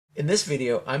In this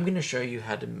video, I'm going to show you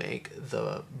how to make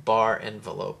the bar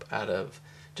envelope out of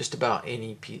just about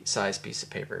any size piece of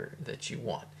paper that you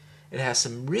want. It has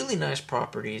some really nice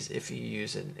properties if you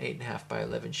use an 8.5 by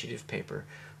 11 sheet of paper,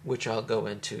 which I'll go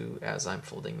into as I'm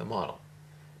folding the model.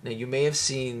 Now, you may have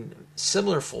seen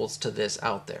similar folds to this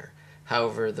out there.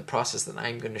 However, the process that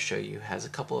I'm going to show you has a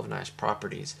couple of nice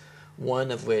properties,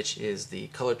 one of which is the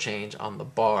color change on the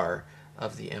bar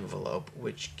of the envelope,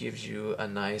 which gives you a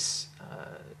nice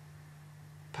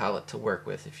palette to work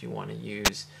with if you want to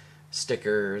use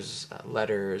stickers,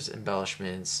 letters,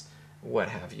 embellishments, what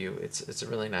have you. It's a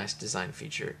really nice design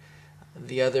feature.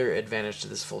 The other advantage to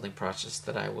this folding process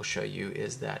that I will show you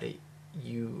is that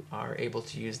you are able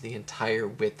to use the entire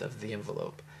width of the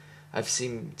envelope. I've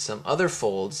seen some other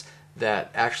folds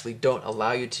that actually don't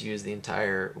allow you to use the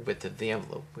entire width of the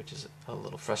envelope, which is a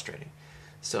little frustrating.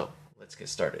 So let's get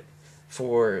started.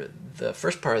 For the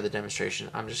first part of the demonstration,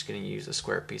 I'm just going to use a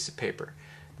square piece of paper.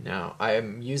 Now, I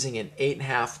am using an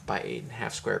 8.5 by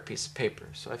 8.5 square piece of paper.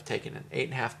 So I've taken an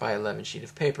 8.5 by 11 sheet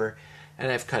of paper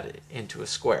and I've cut it into a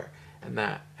square. And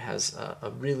that has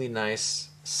a really nice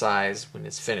size when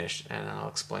it's finished, and I'll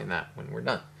explain that when we're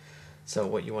done. So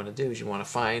what you want to do is you want to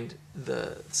find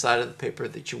the side of the paper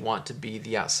that you want to be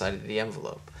the outside of the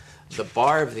envelope. The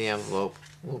bar of the envelope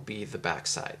will be the back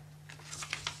side.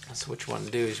 So what you want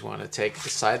to do is you want to take the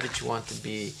side that you want to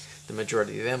be the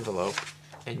majority of the envelope,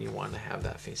 and you want to have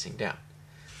that facing down.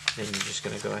 Then you're just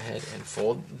going to go ahead and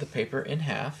fold the paper in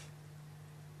half.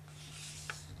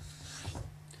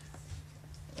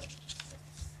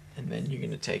 And then you're going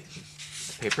to take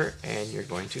the paper and you're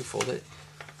going to fold it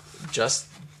just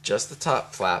the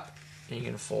top flap, and you're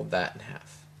going to fold that in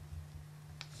half.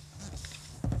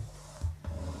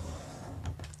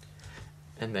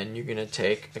 And then you're going to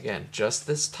take, again, just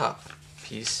this top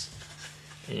piece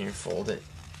and you're going to fold it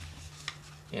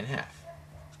in half.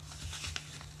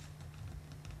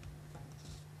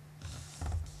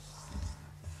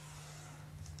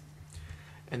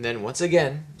 And then once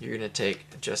again, you're going to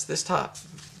take just this top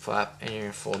flap and you're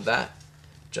going to fold that,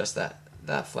 just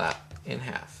that flap in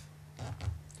half.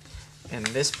 And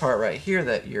this part right here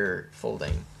that you're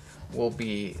folding will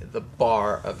be the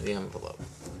bar of the envelope.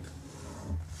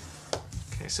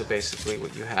 Okay, so basically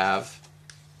what you have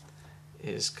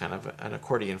is kind of an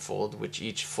accordion fold, which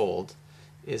each fold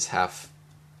is half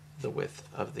the width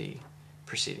of the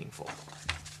preceding fold.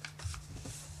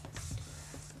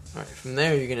 All right, from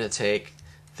there you're going to take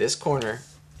this corner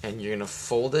and you're going to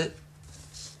fold it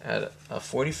at a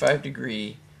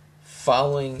 45-degree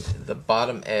following the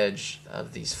bottom edge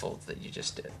of these folds that you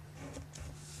just did.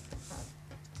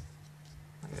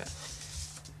 Like that.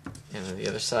 And on the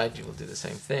other side you will do the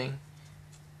same thing,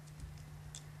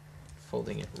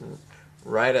 folding it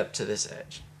right up to this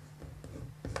edge.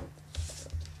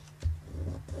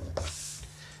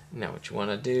 Now what you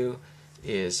want to do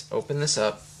is open this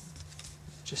up,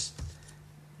 just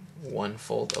one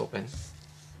fold open,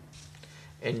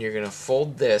 and you're going to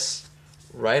fold this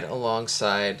right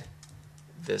alongside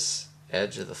this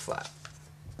edge of the flap.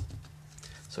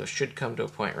 So it should come to a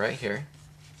point right here.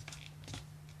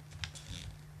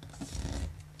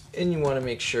 And you want to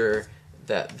make sure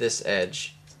that this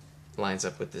edge lines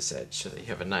up with this edge so that you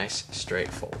have a nice straight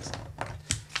fold.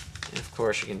 And of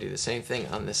course you can do the same thing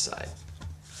on this side.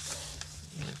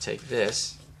 You're going to take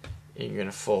this and you're going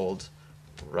to fold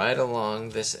right along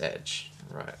this edge,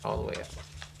 right all the way up.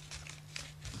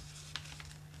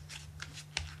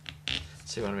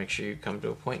 So you want to make sure you come to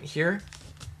a point here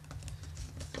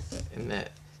and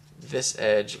that this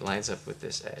edge lines up with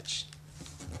this edge.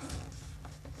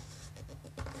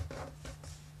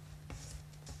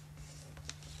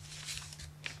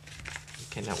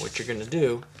 Okay, now what you're going to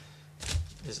do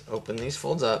is open these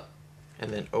folds up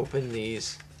and then open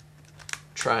these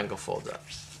triangle folds up.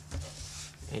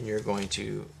 And you're going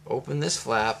to open this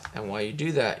flap, and while you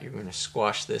do that, you're going to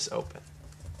squash this open.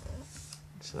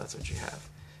 So that's what you have.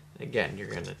 Again, you're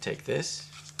going to take this,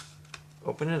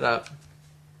 open it up,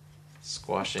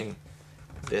 squashing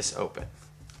this open.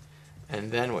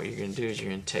 And then what you're going to do is you're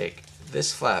going to take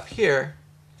this flap here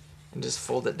and just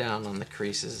fold it down on the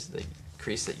creases, the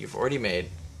crease that you've already made,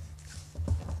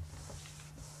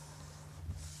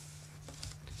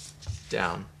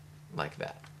 down like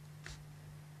that.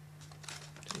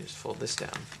 So you just fold this down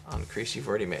on the crease you've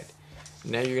already made.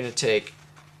 Now you're going to take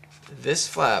this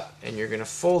flap and you're going to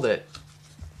fold it.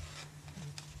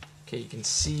 Okay, you can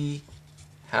see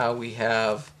how we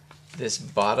have this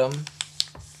bottom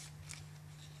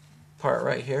part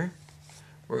right here.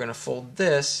 We're going to fold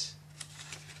this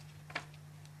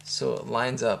so it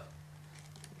lines up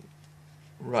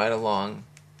right along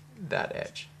that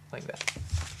edge, like that.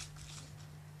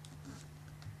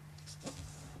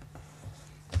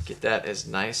 get that as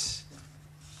nice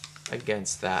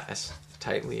against that, as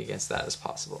tightly against that as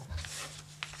possible.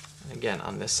 And again,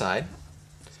 on this side,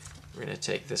 we're going to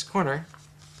take this corner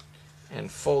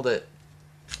and fold it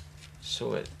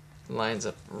so it lines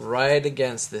up right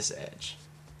against this edge.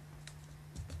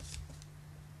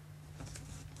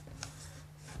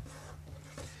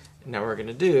 And now what we're going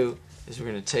to do is we're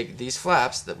going to take these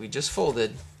flaps that we just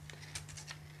folded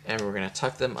and we're going to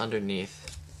tuck them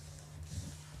underneath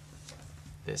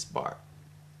this bar.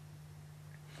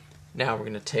 Now we're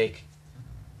going to take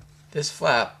this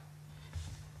flap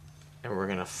and we're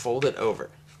going to fold it over,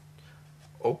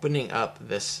 opening up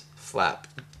this flap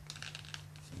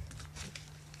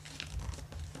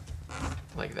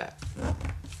like that.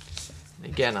 And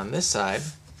again, on this side,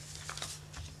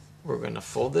 we're going to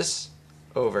fold this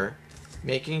over,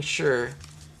 making sure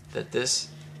that this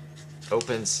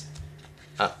opens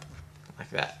up like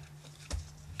that.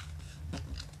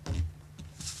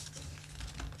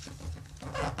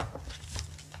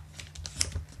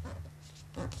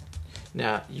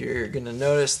 Now you're going to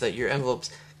notice that your envelope's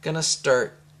going to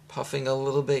start puffing a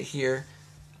little bit here.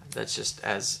 That's just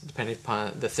as, depending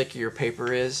upon the thicker your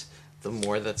paper is, the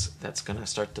more that's going to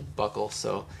start to buckle.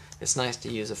 So it's nice to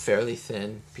use a fairly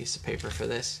thin piece of paper for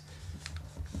this.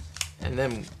 And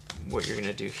then what you're going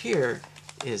to do here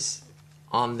is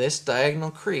on this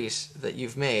diagonal crease that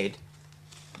you've made,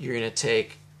 you're going to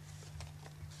take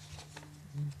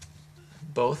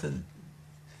both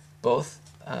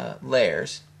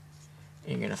layers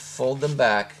and you're going to fold them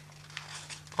back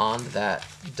on that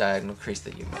diagonal crease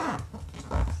that you made.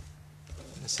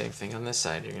 And the same thing on this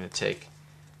side. You're going to take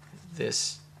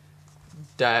this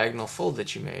diagonal fold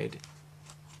that you made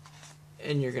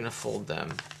and you're going to fold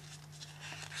them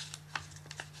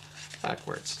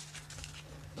backwards,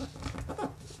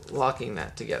 locking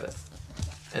that together.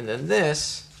 And then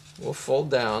this will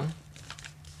fold down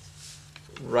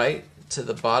right to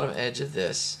the bottom edge of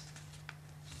this,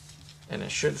 and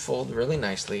it should fold really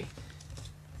nicely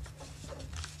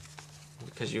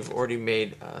because you've already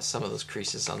made some of those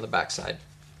creases on the back side.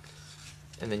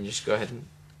 And then you just go ahead and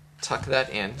tuck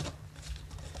that in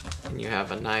and you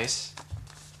have a nice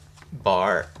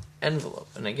bar envelope.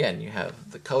 And again, you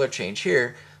have the color change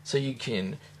here, so you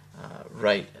can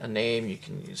write a name, you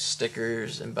can use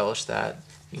stickers, embellish that,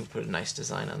 you can put a nice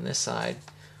design on this side.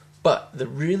 But the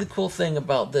really cool thing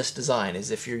about this design is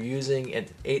if you're using an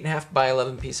 8.5 by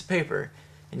 11 piece of paper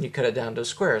and you cut it down to a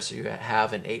square, so you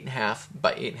have an 8.5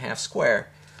 by 8.5 square,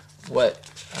 what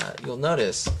you'll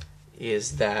notice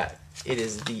is that it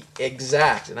is the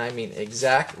exact, and I mean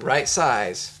exact, right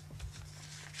size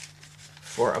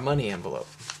for a money envelope.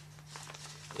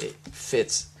 It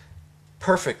fits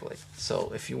perfectly.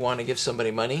 So if you want to give somebody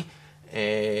money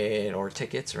or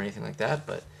tickets or anything like that,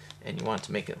 and you want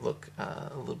to make it look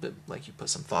a little bit like you put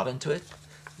some thought into it,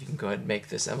 you can go ahead and make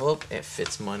this envelope. It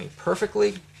fits money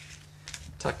perfectly.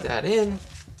 Tuck that in,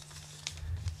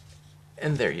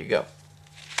 and there you go.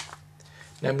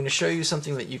 Now I'm going to show you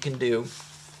something that you can do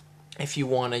if you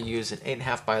want to use an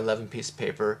 8.5 by 11 piece of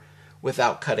paper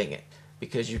without cutting it,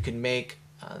 because you can make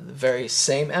the very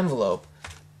same envelope,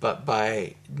 but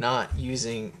by not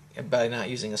using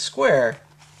a square,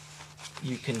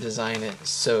 you can design it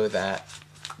so that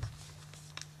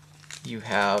you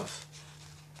have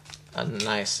a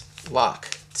nice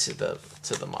lock to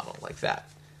the model like that.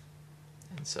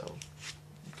 And so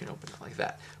you can open it like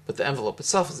that. But the envelope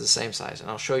itself is the same size, and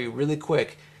I'll show you really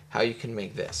quick how you can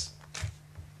make this.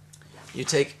 You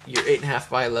take your 8.5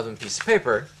 by 11 piece of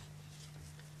paper,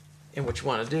 and what you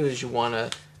want to do is you want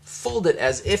to fold it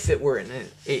as if it were an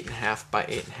 8.5 by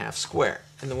 8.5 square.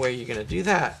 And the way you're going to do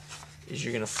that is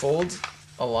you're going to fold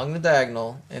along the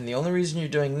diagonal, and the only reason you're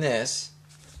doing this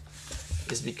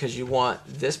is because you want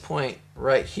this point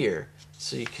right here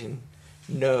so you can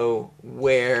know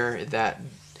where that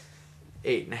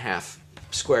 8.5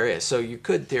 square is. So you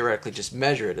could theoretically just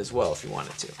measure it as well if you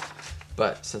wanted to,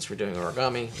 but since we're doing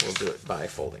origami, we'll do it by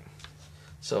folding.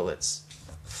 So let's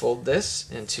fold this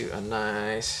into a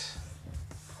nice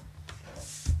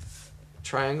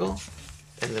triangle,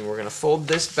 and then we're going to fold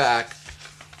this back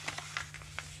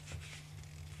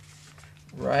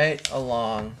right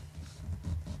along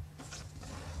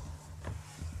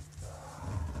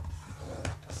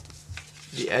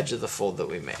the edge of the fold that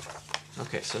we made.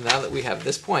 Okay, so now that we have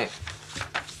this point,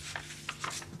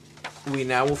 we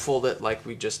now will fold it like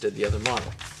we just did the other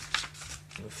model.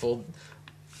 We fold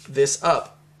this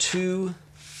up to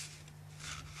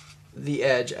the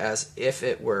edge as if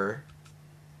it were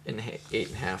an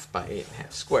 8.5 by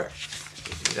 8.5 square.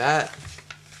 We do that.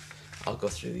 I'll go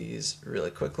through these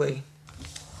really quickly.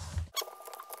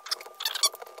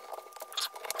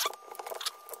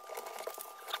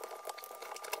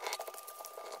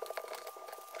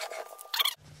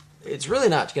 it's really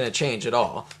not going to change at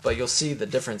all, but you'll see the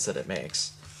difference that it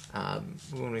makes.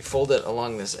 When we fold it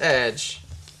along this edge,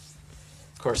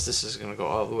 of course this is going to go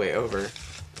all the way over,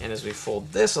 and as we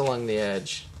fold this along the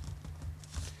edge,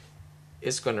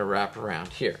 it's going to wrap around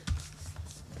here,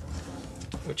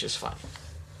 which is fine.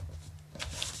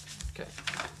 Okay,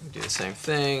 do the same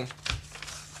thing,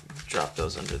 drop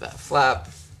those under that flap,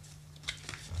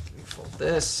 we fold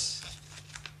this,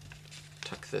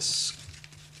 tuck this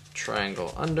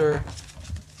triangle under,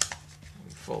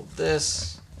 fold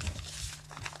this,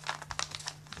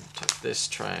 tuck this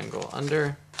triangle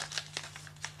under,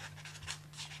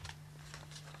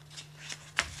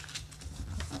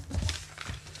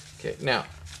 okay, now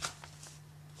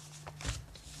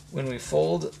when we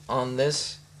fold on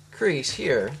this crease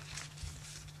here,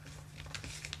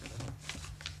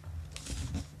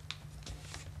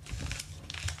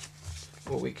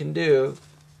 what we can do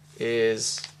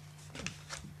is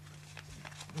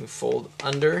we fold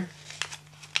under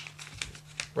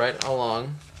right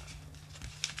along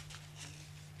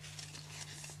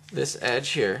this edge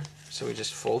here, so we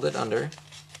just fold it under,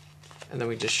 and then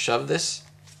we just shove this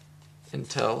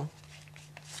until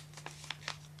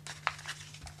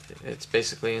it's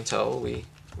basically until we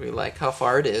like how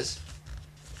far it is,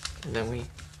 and then we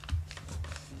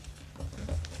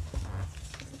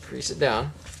crease it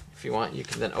down. If you want, you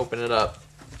can then open it up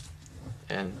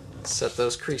and set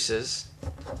those creases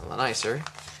a little nicer.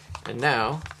 And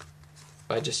now,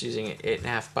 by just using an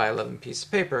 8.5 by 11 piece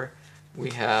of paper, we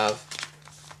have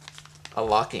a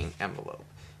locking envelope.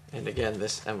 And again,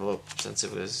 this envelope, since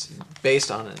it was based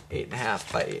on an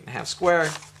 8.5 by 8.5 square,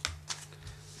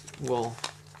 will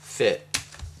fit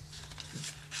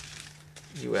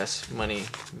US money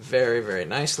very, very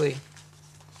nicely.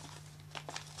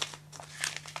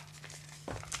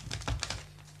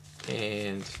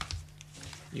 And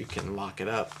you can lock it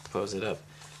up, close it up,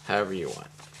 however you want.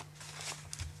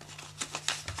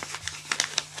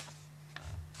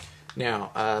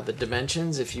 Now, the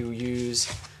dimensions, if you use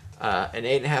an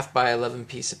 8.5 by 11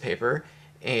 piece of paper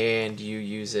and you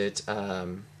use it,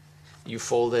 you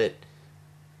fold it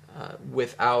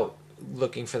without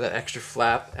looking for that extra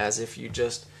flap, as if you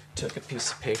just took a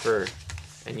piece of paper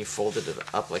and you folded it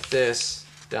up like this,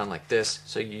 down like this,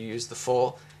 so you use the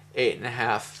full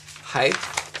 8.5 height,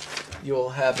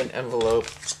 you'll have an envelope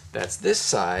that's this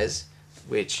size,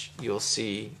 which you'll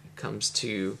see comes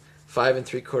to 5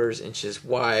 3/4 inches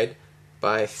wide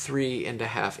by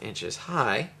 3.5 inches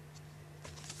high.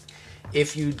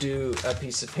 If you do a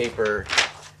piece of paper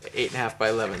 8.5 by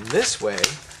 11 this way,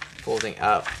 folding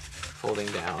up, folding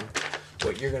down,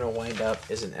 what you're going to wind up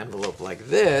is an envelope like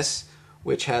this,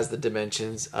 which has the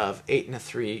dimensions of 8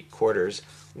 3/4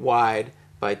 wide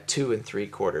by 2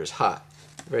 3/4 high.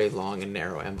 Very long and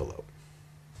narrow envelope.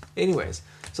 Anyways,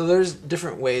 so there's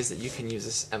different ways that you can use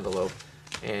this envelope,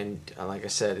 and like I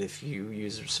said, if you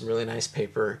use some really nice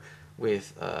paper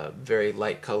with a very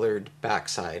light colored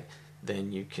backside,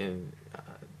 then you can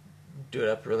do it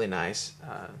up really nice,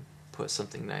 put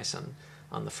something nice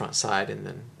on the front side, and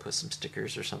then put some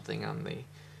stickers or something on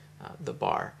the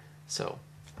bar. So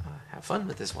have fun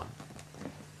with this one.